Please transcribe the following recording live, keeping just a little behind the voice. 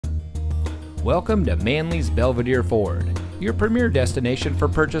Welcome to Manley's Belvidere Ford, your premier destination for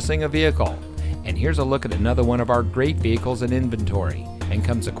purchasing a vehicle. And here's a look at another one of our great vehicles in inventory, and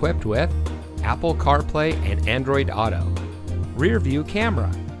comes equipped with Apple CarPlay and Android Auto, rear view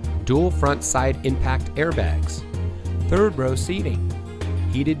camera, dual front side impact airbags, third row seating,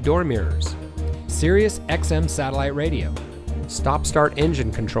 heated door mirrors, Sirius XM satellite radio, stop-start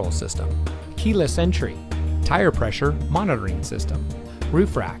engine control system, keyless entry, tire pressure monitoring system,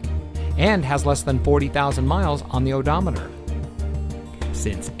 roof rack, and has less than 40,000 miles on the odometer.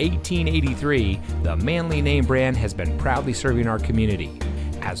 Since 1883, the Manley name brand has been proudly serving our community.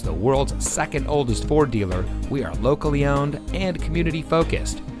 As the world's second oldest Ford dealer, we are locally owned and community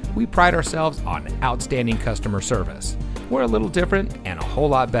focused. We pride ourselves on outstanding customer service. We're a little different and a whole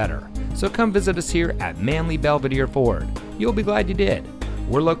lot better. So come visit us here at Manley Belvidere Ford. You'll be glad you did.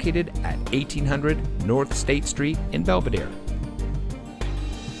 We're located at 1800 North State Street in Belvidere.